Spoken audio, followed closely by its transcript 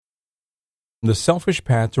The Selfish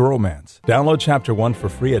Path to Romance. Download Chapter 1 for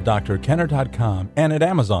free at drkenner.com and at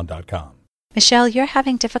amazon.com. Michelle, you're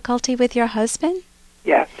having difficulty with your husband?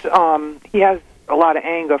 Yes. He has a lot of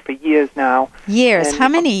anger for years now. Years? And, how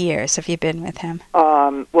many years have you been with him?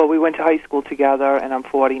 Well, we went to high school together, and I'm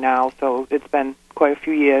 40 now, so it's been quite a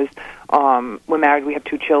few years. We're married. We have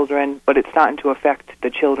 2 children, but it's starting to affect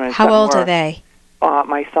the children. How old are they?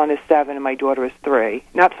 My son is 7 and my daughter is 3.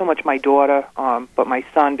 Not so much my daughter, but my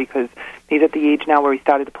son, because he's at the age now where he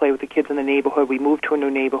started to play with the kids in the neighborhood. We moved to a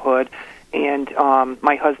new neighborhood, and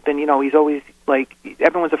my husband, he's always like,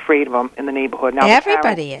 everyone's afraid of him in the neighborhood. Now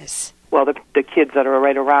everybody is. Well, the kids that are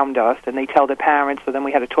right around us, and they tell their parents, so then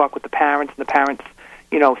we had to talk with the parents, and the parents,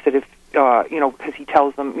 said if, because he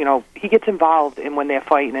tells them, he gets involved in when they're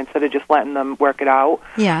fighting instead of just letting them work it out.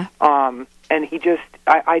 Yeah. And he just,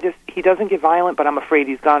 he doesn't get violent, but I'm afraid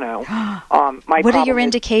he's gonna. What are your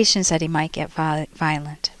indications that he might get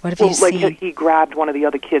violent? What have you seen? Like he grabbed one of the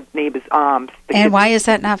other neighbor's arms. And why is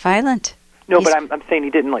that not violent? No, but I'm saying he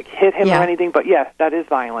didn't hit him or anything. But yeah, that is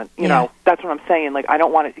violent. You know, that's what I'm saying. I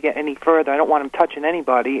don't want it to get any further. I don't want him touching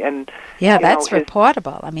anybody. And that's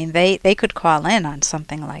reportable. I mean, they could call in on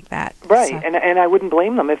something like that. Right, so. and I wouldn't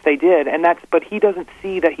blame them if they did. But he doesn't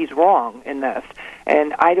see that he's wrong in this.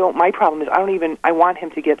 And my problem is I want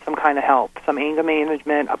him to get some kind of help, some anger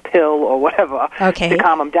management, a pill or whatever to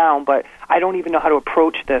calm him down. But I don't even know how to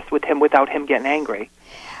approach this with him without him getting angry.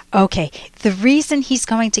 Okay, the reason he's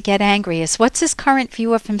going to get angry is, what's his current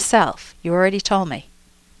view of himself? You already told me.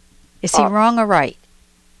 Is he wrong or right?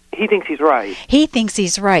 He thinks he's right. He thinks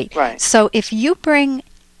he's right. Right. So if you bring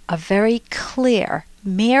a very clear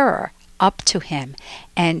mirror up to him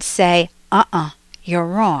and say, you're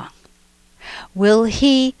wrong, will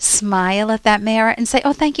he smile at that mirror and say,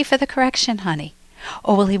 oh, thank you for the correction, honey?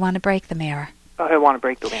 Or will he want to break the mirror? Oh, he'll want to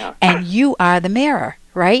break the mirror. And you are the mirror.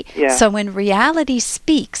 Right? Yeah. So when reality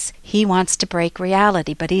speaks, he wants to break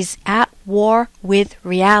reality, but he's at war with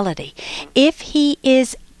reality. If he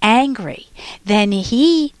is angry, then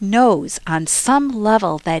he knows on some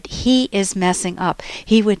level that he is messing up.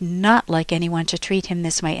 He would not like anyone to treat him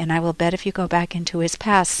this way, and I will bet if you go back into his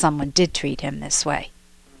past, someone did treat him this way.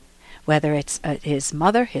 Whether it's his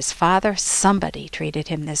mother, his father, somebody treated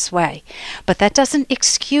him this way. But that doesn't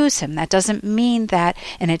excuse him. That doesn't mean that,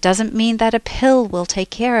 and it doesn't mean that a pill will take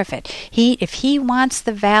care of it. If he wants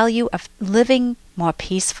the value of living more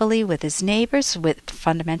peacefully with his neighbors,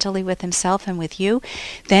 fundamentally with himself and with you,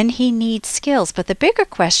 then he needs skills. But the bigger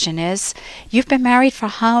question is, you've been married for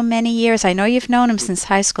how many years? I know you've known him since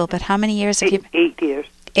high school, but how many years have you been? 8 years.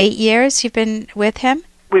 8 years you've been with him?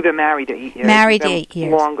 We've been married 8 years. Married 8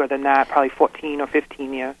 years. Longer than that, probably 14 or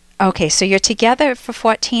 15 years. Okay, so you're together for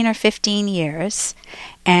 14 or 15 years,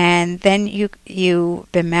 and then you've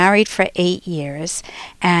been married for 8 years,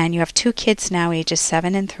 and you have 2 kids now, ages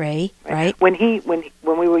 7 and 3, right? When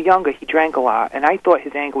we were younger, he drank a lot, and I thought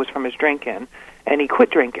his anger was from his drinking, and he quit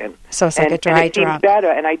drinking. So it's like a dry drunk. And it seemed better,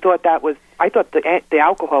 and I thought the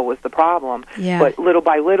alcohol was the problem. Yeah. But little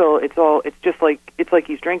by little, it's just like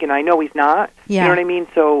he's drinking. I know he's not. Yeah. You know what I mean?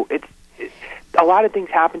 So a lot of things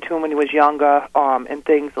happened to him when he was younger, and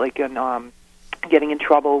things like getting in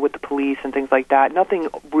trouble with the police and things like that. Nothing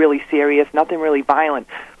really serious, nothing really violent.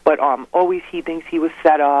 But always he thinks he was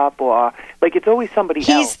set up, or it's always somebody else.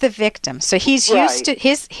 He's the victim. So he's used to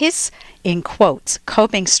his in quotes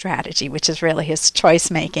coping strategy, which is really his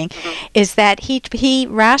choice making, is that he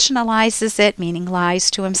rationalizes it, meaning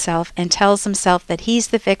lies to himself, and tells himself that he's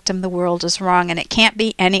the victim, the world is wrong, and it can't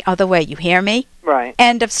be any other way. You hear me? Right.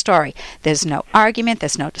 End of story. There's no argument,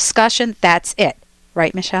 there's no discussion, that's it.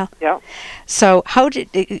 Right, Michelle? Yeah. So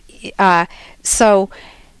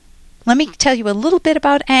let me tell you a little bit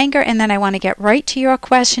about anger, and then I want to get right to your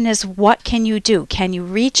question is, what can you do? Can you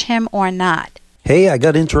reach him or not? Hey, I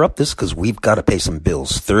got to interrupt this because we've got to pay some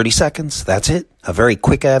bills. 30 seconds, that's it. A very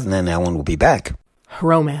quick ad, and then Ellen will be back.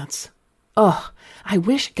 Romance. Ugh, I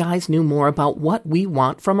wish guys knew more about what we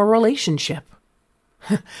want from a relationship.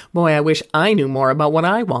 Boy, I wish I knew more about what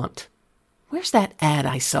I want. Where's that ad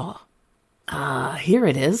I saw? Here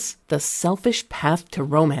it is. The Selfish Path to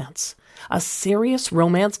Romance. A serious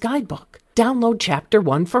romance guidebook. Download Chapter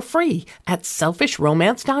 1 for free at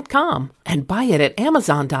selfishromance.com and buy it at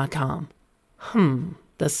amazon.com.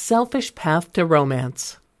 The Selfish Path to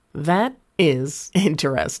Romance. That is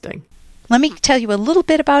interesting. Let me tell you a little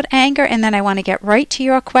bit about anger, and then I want to get right to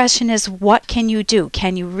your question is, what can you do?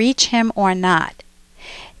 Can you reach him or not?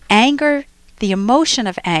 Anger, the emotion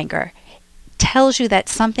of anger, tells you that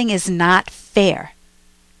something is not fair.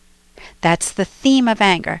 That's the theme of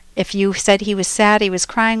anger. If you said he was sad, he was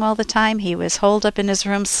crying all the time, he was holed up in his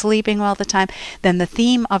room sleeping all the time, then the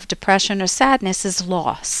theme of depression or sadness is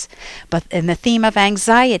loss. And the theme of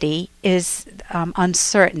anxiety is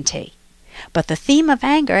uncertainty. But the theme of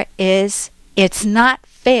anger is it's not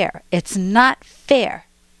fair. It's not fair.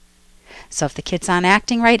 So if the kids aren't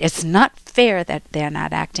acting right, it's not fair that they're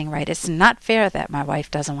not acting right. It's not fair that my wife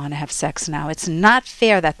doesn't want to have sex now. It's not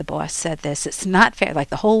fair that the boss said this. It's not fair. Like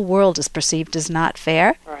the whole world is perceived as not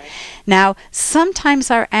fair. Right. Now, sometimes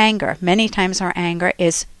our anger, many times our anger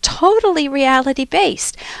is totally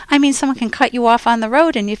reality-based. I mean, someone can cut you off on the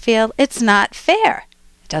road and you feel it's not fair.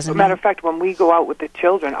 As a matter of fact, when we go out with the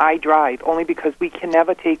children, I drive only because we can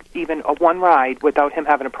never take even one ride without him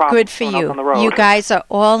having a problem. Good for you. On the road. You guys are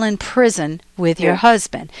all in prison with your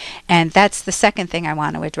husband. And that's the second thing I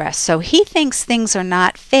want to address. So he thinks things are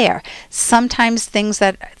not fair. Sometimes things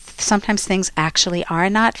actually are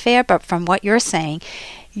not fair, but from what you're saying,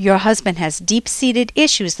 your husband has deep-seated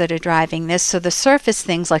issues that are driving this, so the surface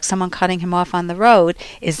things like someone cutting him off on the road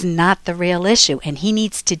is not the real issue, and he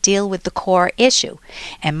needs to deal with the core issue.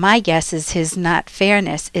 And my guess is his not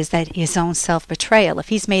fairness is that his own self-betrayal. If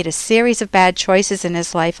he's made a series of bad choices in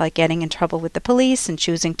his life, like getting in trouble with the police and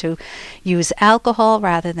choosing to use alcohol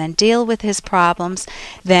rather than deal with his problems,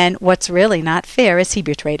 then what's really not fair is he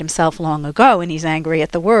betrayed himself long ago, and he's angry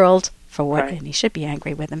at the world for what, and he should be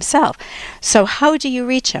angry with himself. So how do you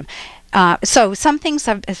reach him? So some things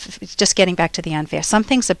are, just getting back to the unfair, some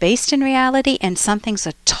things are based in reality and some things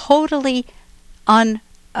are totally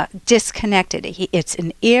disconnected. It's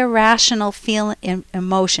an irrational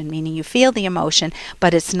emotion, meaning you feel the emotion,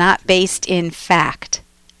 but it's not based in fact.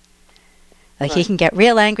 Like he can get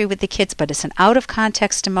real angry with the kids, but it's an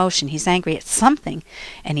out-of-context emotion. He's angry at something,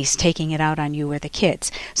 and he's taking it out on you or the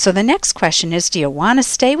kids. So the next question is, do you want to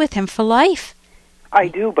stay with him for life? I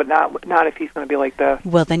do, but not if he's going to be like this.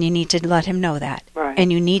 Well, then you need to let him know that. Right.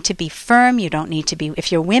 And you need to be firm. You don't need to be...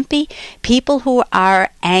 If you're wimpy, people who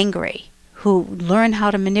are angry, who learn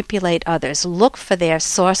how to manipulate others, look for their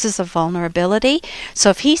sources of vulnerability.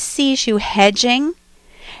 So if he sees you hedging,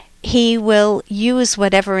 he will use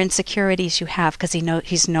whatever insecurities you have because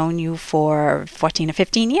he's known you for 14 or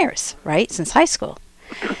 15 years, right, since high school.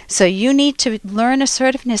 So you need to learn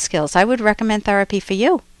assertiveness skills. I would recommend therapy for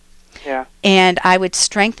you. Yeah. And I would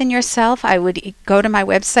strengthen yourself. I would go to my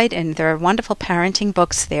website, and there are wonderful parenting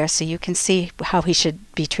books there, so you can see how he should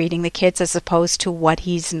be treating the kids as opposed to what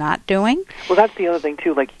he's not doing. Well, that's the other thing,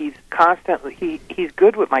 too. Like, he's constantly, he's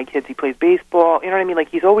good with my kids. He plays baseball. You know what I mean? Like,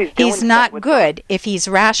 he's always doing He's not good them. If he's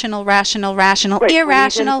rational, right.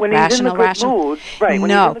 Irrational, when he's in the good mood, right, when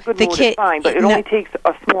he's in the good mood, it's fine, but it only takes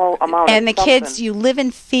a small amount and of the kids, you live in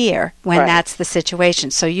fear when that's the situation.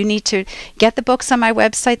 So you need to get the books on my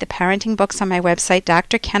website, the parenting books on my website,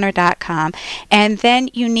 drkenner.com, and then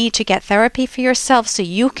you need to get therapy for yourself so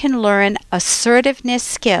you can learn assertiveness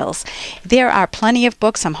skills. There are plenty of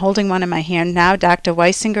books. I'm holding one in my hand now, Dr.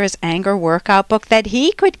 Weisinger's Anger Workout book that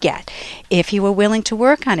he could get if he were willing to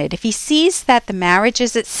work on it. If he sees that the marriage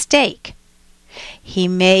is at stake, it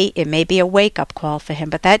may be a wake-up call for him,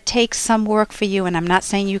 but that takes some work for you, and I'm not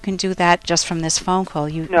saying you can do that just from this phone call.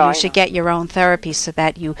 You should get your own therapy so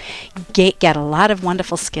that you get a lot of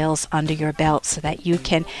wonderful skills under your belt so that you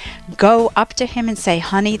can go up to him and say,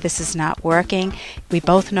 honey, this is not working. We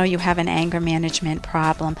both know you have an anger management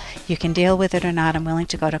problem. You can deal with it or not. I'm willing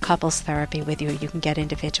to go to couples therapy with you. You can get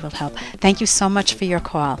individual help. Thank you so much for your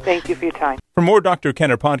call. Thank you for your time. For more Dr.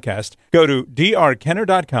 Kenner podcast, go to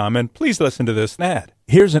drkenner.com and please listen to this ad.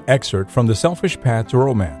 Here's an excerpt from The Selfish Path to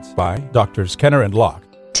Romance by Drs. Kenner and Locke.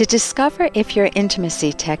 To discover if your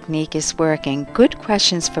intimacy technique is working, good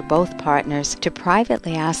questions for both partners to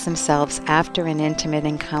privately ask themselves after an intimate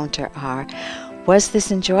encounter are, was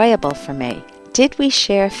this enjoyable for me? Did we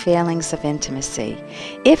share feelings of intimacy?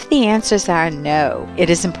 If the answers are no, it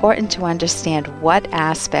is important to understand what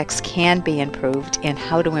aspects can be improved and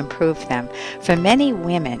how to improve them. For many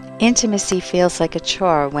women, intimacy feels like a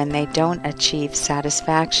chore when they don't achieve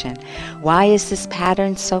satisfaction. Why is this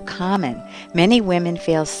pattern so common? Many women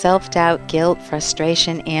feel self-doubt, guilt,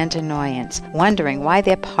 frustration, and annoyance, wondering why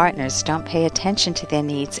their partners don't pay attention to their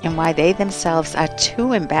needs and why they themselves are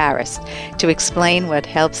too embarrassed to explain what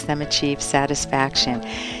helps them achieve satisfaction.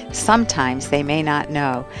 Sometimes they may not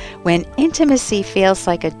know. When intimacy feels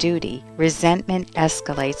like a duty, resentment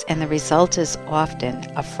escalates, and the result is often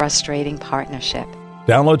a frustrating partnership.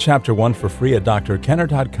 Download Chapter 1 for free at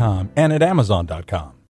drkenner.com and at amazon.com.